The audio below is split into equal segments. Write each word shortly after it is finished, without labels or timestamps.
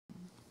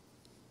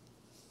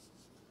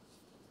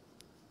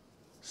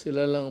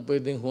Sila lang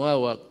pwedeng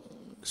humawak,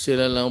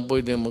 sila lang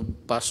pwedeng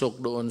magpasok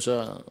doon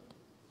sa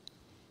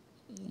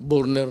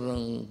burner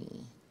ng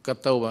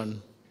katawan.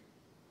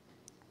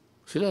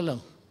 Sila lang.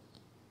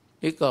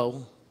 Ikaw,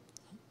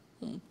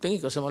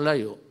 tingin ka sa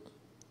malayo.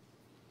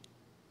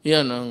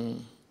 Yan ang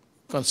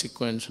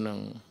consequence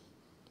ng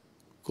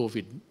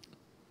COVID.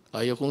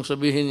 Ayaw kong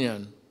sabihin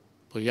yan.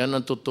 Pag yan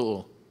ang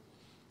totoo.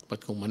 At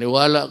kung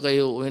maniwala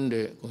kayo o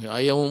hindi, kung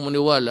ayaw mo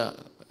maniwala,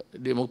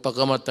 di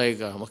magpakamatay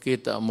ka,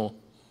 makita mo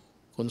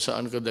kung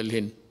saan ka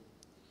dalhin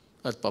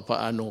at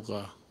papaano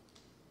ka.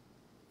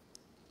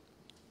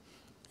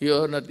 You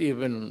are not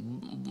even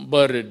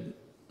buried.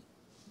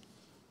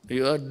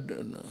 You are,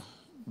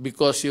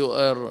 because you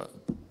are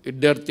a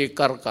dirty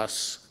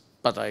carcass,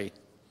 patay,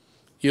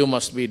 you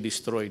must be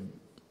destroyed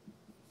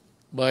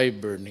by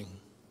burning.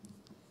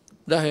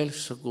 Dahil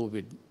sa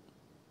COVID.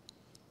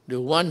 The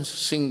one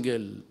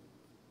single,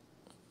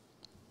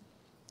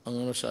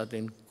 ang ano sa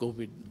atin,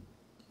 COVID.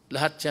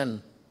 Lahat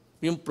yan.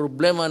 Yung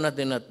problema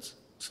natin at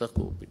sa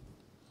COVID.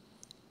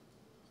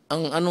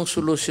 Ang anong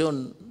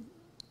solusyon?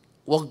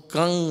 Huwag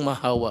kang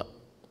mahawa.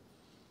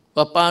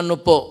 Paano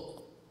po?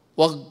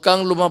 Huwag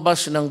kang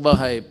lumabas ng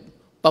bahay.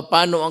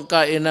 Paano ang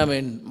kain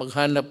namin?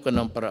 Maghanap ka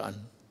ng paraan.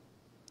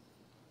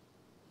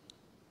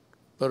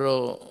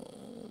 Pero,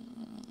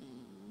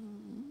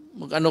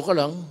 mag-ano ka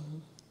lang,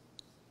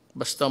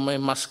 basta may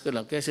mask ka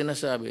lang. Kaya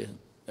sinasabi,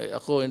 ay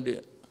ako hindi,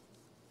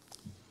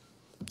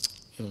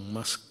 yung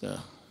mask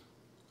na,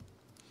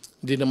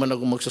 hindi naman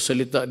ako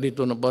magsasalita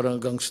dito na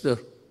parang gangster.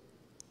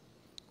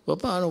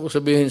 Paano ko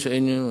sabihin sa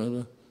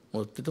inyo,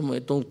 tito mo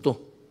itong to.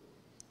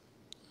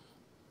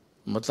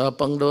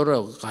 Matapang daw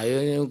raw,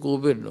 kaya niya yung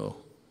COVID. No?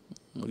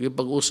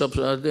 Magipag-usap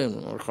sa atin.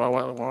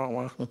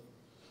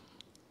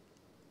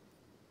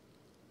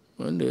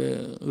 Hindi,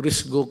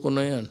 risk go ko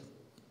na yan.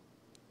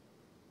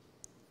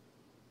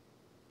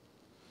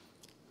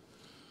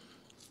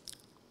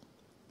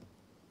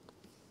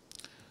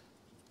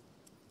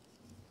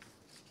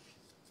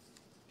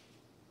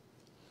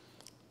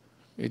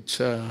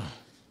 It's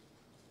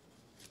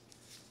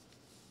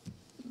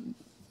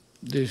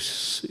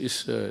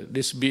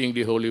this being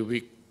the Holy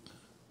Week,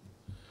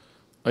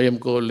 I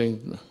am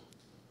calling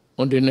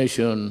on the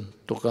nation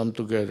to come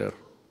together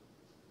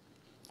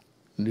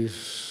this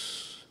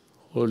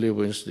Holy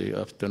Wednesday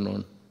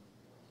afternoon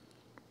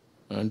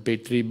and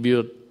pay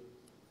tribute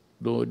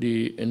to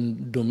the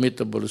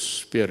indomitable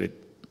spirit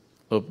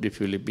of the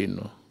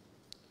Filipino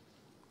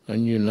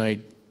and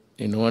unite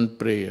in one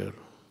prayer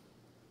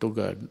to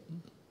God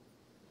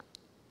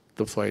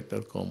to fight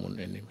our common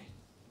enemy.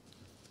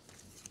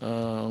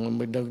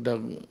 May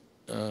dagdag,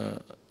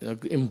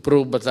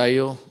 nag-improve ba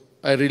tayo?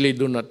 I really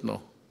do not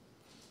know.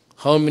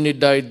 How many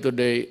died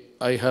today?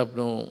 I have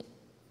no,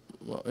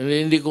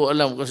 hindi ko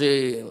alam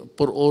kasi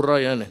per ora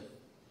yan eh.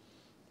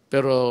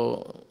 Pero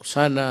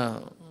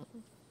sana,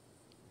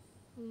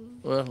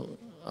 well,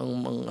 ang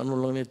ano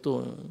lang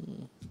nito,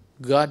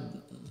 God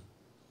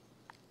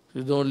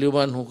is the only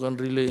one who can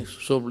really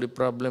solve the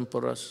problem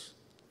for us.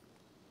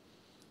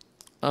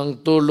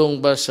 Ang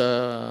tulong ba sa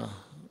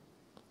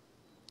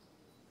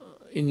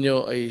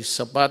inyo ay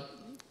sapat,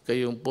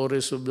 kayong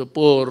poorest of the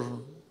poor,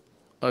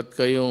 at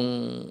kayong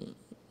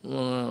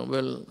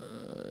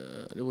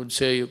I would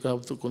say you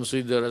have to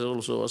consider us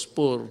also as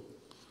poor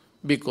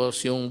because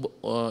yung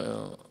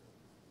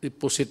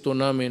deposito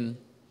namin,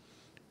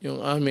 yung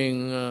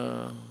aming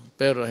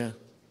pera,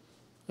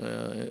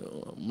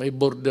 may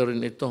border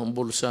rin ito, ang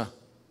bulsa.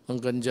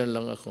 Hanggang dyan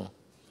lang ako.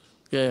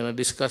 Kaya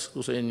na-discuss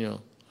ko sa inyo.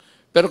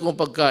 Pero kung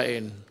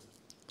pagkain,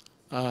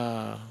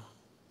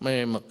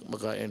 may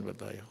makain ba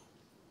tayo?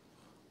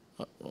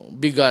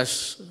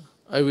 Bigas,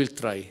 I will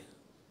try.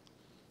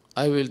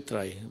 I will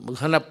try.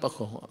 Maghanap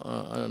ako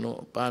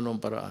paano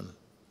ang paraan.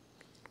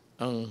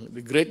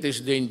 The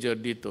greatest danger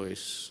dito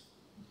is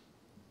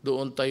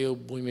doon tayo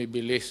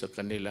bumibili sa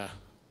kanila.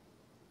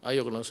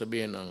 Ayoko lang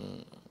sabihin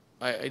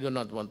I do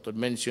not want to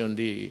mention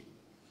the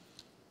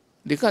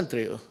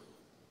country.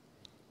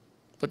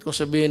 But kung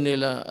sabihin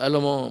nila, alam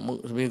mo,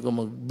 sabihin ko,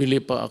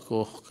 magbili pa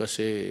ako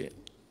kasi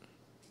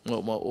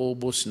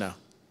maubos na.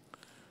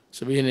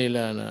 Sabihin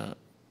nila na,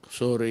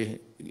 sorry,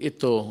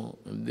 ito,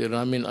 hindi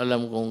namin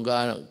alam kung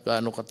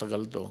gaano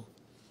katagal to.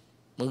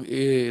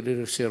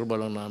 Mag-i-reserve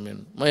lang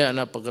namin. Maya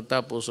na,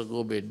 pagkatapos sa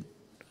COVID,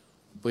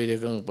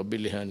 pwede kang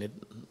pabilihan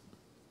ito.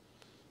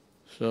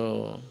 So,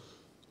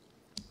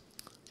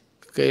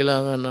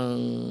 kailangan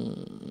ng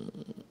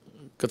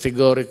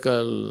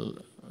categorical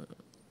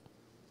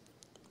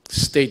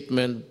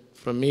statement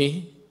from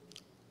me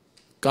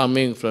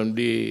coming from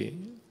the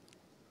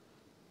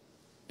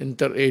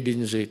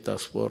Interagency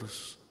Task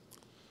Force.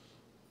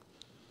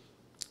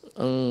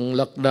 Ang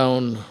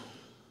lockdown,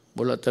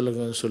 wala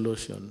talagang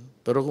solution.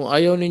 Pero kung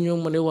ayaw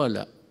ninyong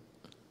maniwala,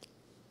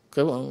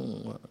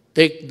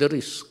 take the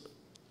risk.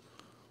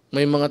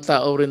 May mga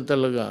tao rin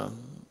talaga,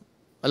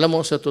 alam mo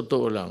sa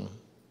totoo lang,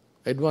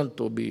 I'd want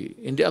to be,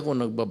 hindi ako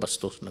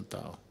nagbabastos ng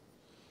tao.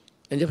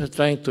 And just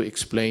trying to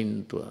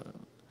explain to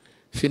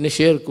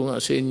sinishare ko nga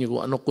sa inyo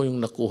kung ano ko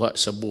yung nakuha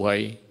sa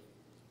buhay.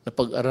 na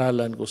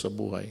pag-aralan ko sa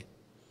buhay.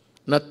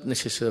 Not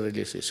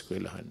necessarily sa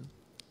eskwelahan.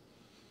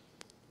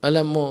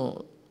 Alam mo,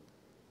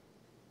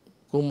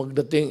 kung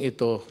magdating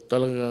ito,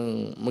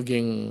 talagang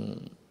maging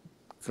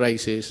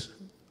crisis,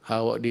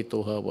 hawa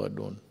dito, hawa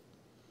doon.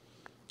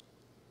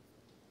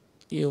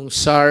 Yung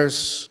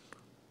SARS,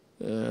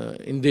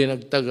 hindi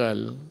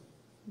nagtagal,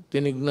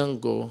 tinignan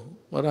ko,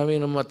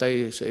 maraming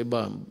namatay sa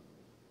iba.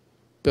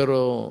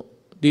 Pero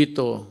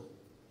dito,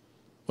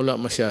 wala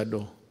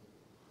masyado.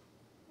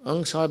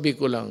 Ang sabi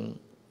ko lang,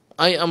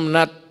 I am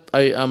not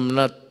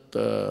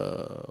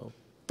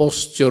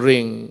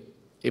posturing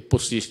a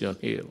position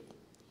here.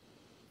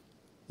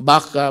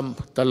 Baka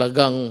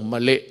talagang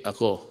mali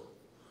ako.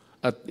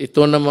 At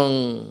ito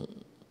namang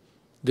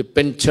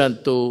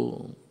depensyent to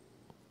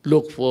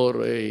look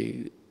for a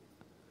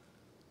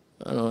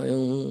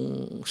yung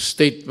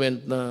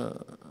statement na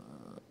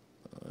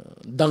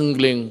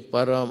dangling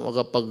para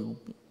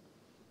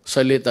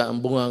makapagsalita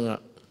ang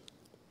bunganga.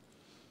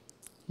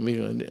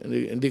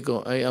 Hindi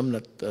ko, I am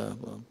not,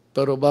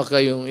 pero baka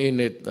yung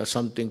init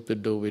something to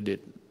do with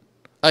it.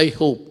 I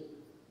hope,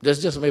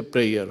 that's just my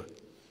prayer.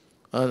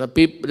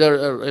 There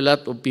are a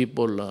lot of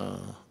people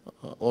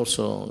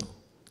also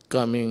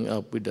coming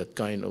up with that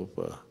kind of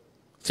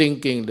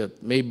thinking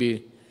that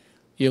maybe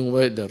yung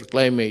weather,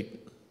 climate,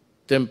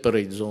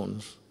 temperate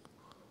zones,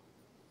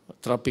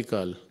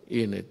 tropical,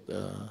 init,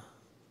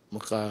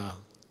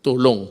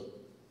 makatulong.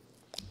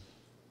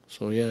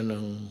 So yan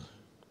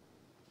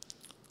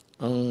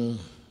ang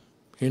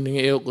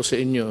hiningi ko sa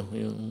inyo,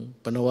 yung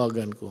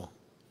panawagan ko.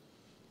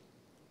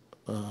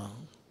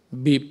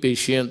 Be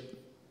patient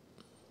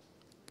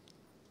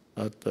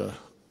at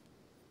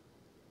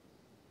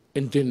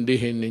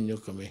intindihin ninyo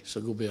kami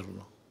sa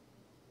gobyerno.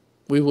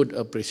 We would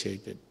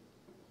appreciate it.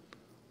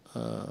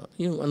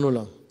 Yung ano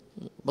lang,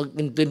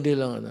 mag-intindi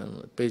lang,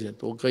 patient,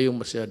 huwag kayong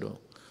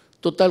masyado.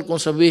 Total, kung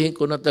sabihin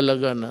ko na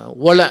talaga na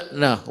wala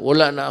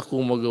na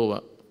akong magawa,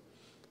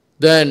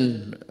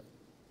 then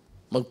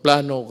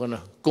magplano ka na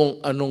kung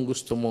anong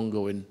gusto mong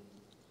gawin.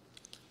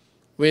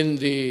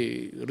 When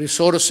the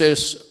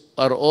resources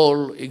are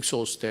all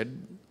exhausted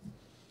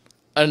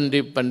and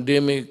the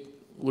pandemic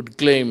would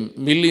claim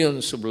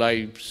millions of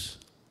lives,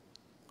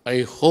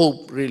 I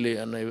hope really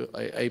and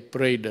I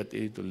pray that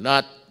it will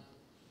not.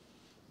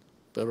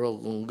 Pero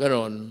kung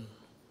ganon,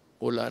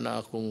 wala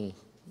na akong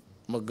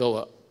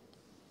magawa.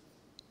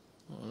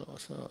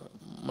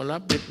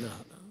 Malapit na.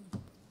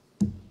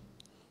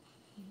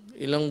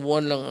 Ilang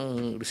buwan lang ang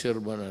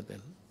reserba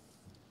natin.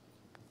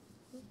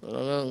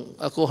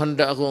 Ako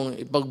handa akong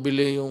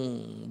ipagbili yung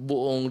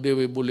buong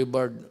Dewey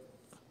Boulevard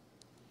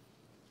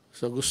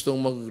sa gustong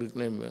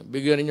mag-reclaim.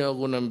 Bigyan niyo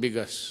ako ng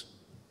bigas.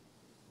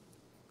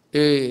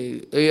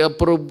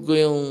 I-approve ko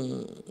yung,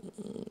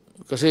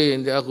 kasi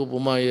hindi ako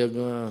pumayag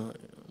na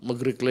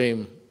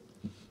mag-reclaim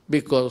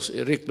because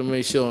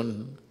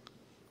reclamation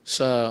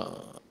sa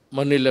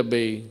Manila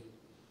Bay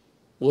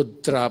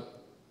would trap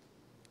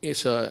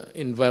is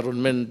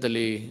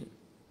environmentally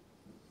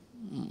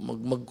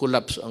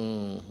mag-collapse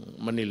ang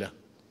Manila.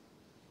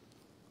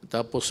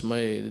 Tapos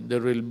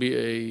there will be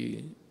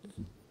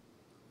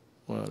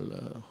I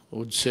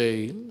would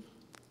say,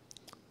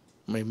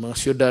 may mga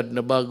syudad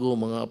na bago,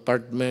 mga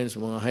apartments,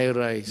 mga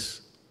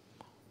high-rise.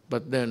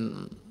 But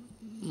then,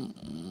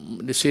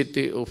 the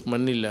city of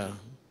Manila,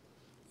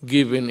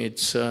 given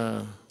its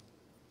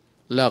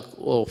lack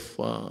of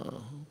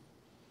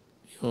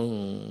yung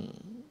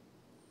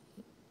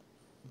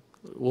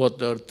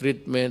water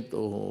treatment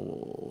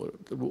o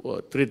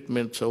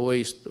treatment sa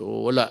waste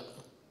o wala.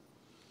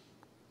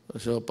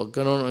 So pag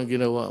kanon ang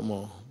ginawa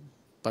mo,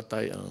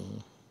 patay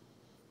ang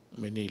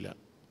Manila.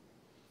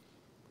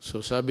 So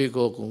sabi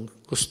ko, kung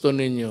gusto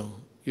ninyo,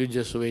 you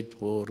just wait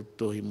for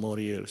 2 more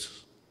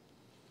years.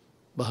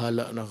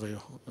 Bahala na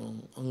kayo.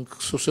 Ang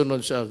susunod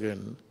sa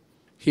akin,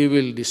 He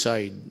will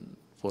decide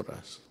for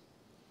us.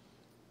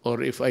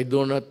 Or if I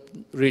do not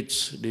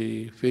reach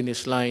the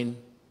finish line,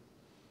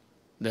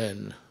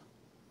 then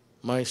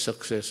my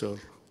successor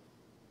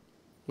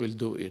will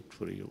do it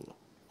for you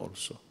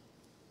also.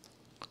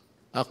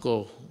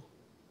 Ako,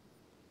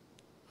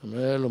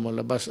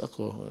 lumalabas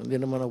ako, hindi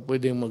naman ako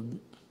pwedeng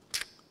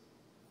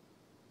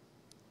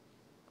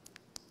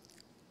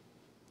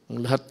ang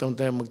lahat ng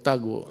tayo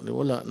magtago,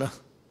 wala na.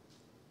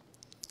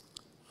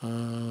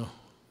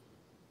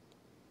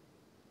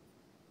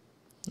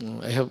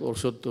 I have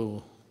also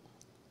to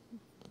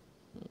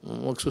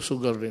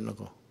magsusugal rin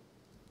ako.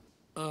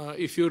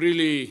 If you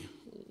really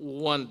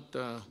want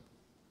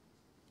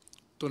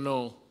to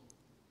know,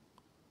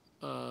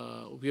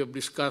 we have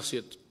discussed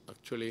it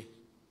actually,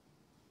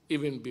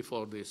 even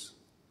before this.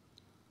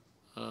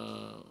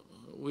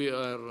 We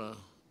are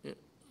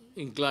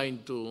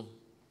inclined to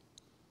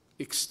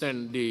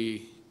extend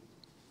the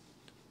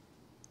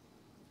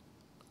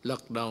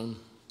lockdown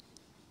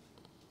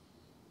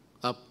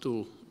up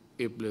to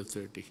April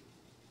 30.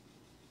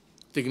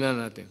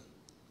 Tignan natin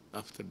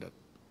after that.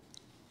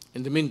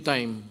 In the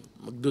meantime,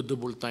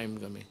 magdo-double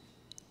time kami.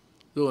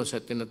 Doon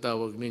sa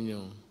tinatawag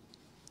ninyong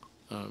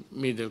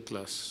middle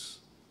class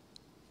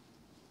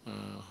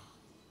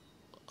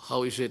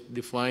how is it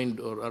defined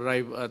or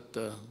arrive at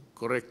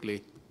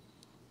correctly,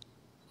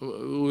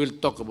 we will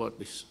talk about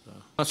this.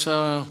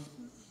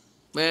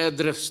 May I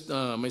address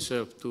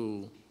myself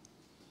to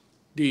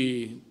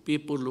the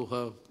people who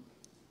have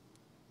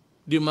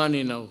the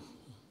money now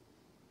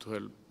to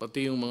help,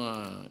 pati yung mga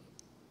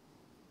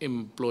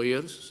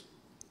employers.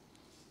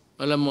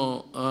 Alam mo,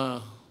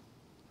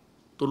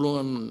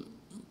 tulungan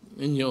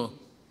ninyo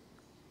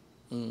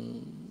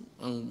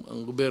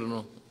ang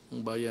gobyerno,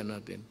 ang bayan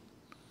natin.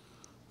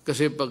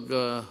 Kasi pag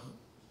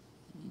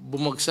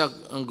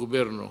bumagsak ang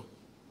gobyerno,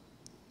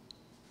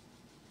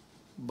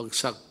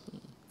 bagsak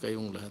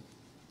kayong lahat.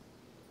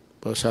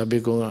 Pero sabi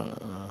ko nga,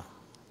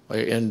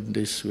 I end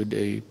this with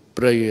a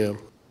prayer.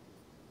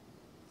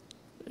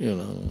 Yun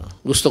ang,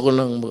 gusto ko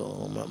lang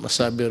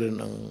masabi rin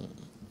ang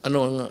ano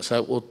nga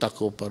sa utak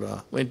ko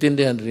para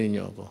maintindihan rin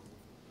niyo ako.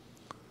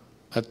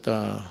 At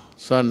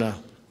sana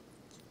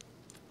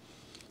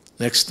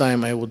next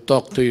time I would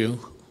talk to you,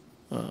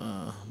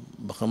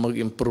 baka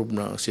mag-improve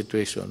na ang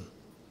situation.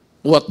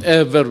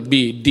 Whatever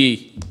be the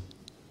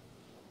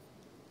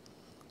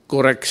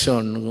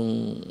correction, kung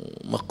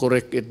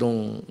makorek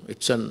itong,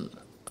 it's an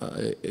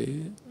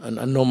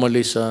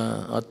anomaly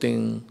sa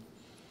ating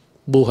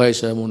buhay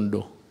sa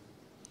mundo.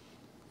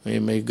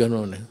 May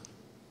ganon eh.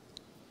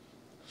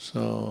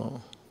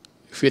 So,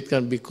 if it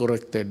can be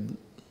corrected,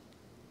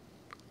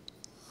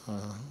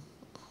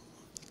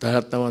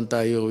 lahat naman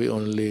tayo, we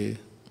only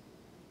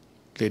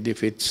live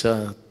if it's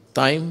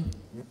time.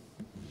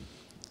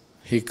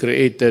 He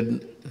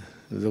created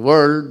the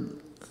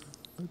world,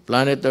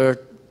 planet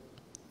Earth,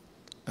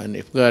 and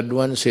if God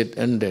wants it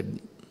ended,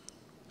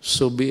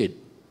 so be it.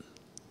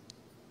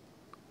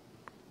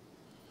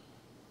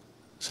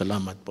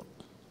 Salamat po.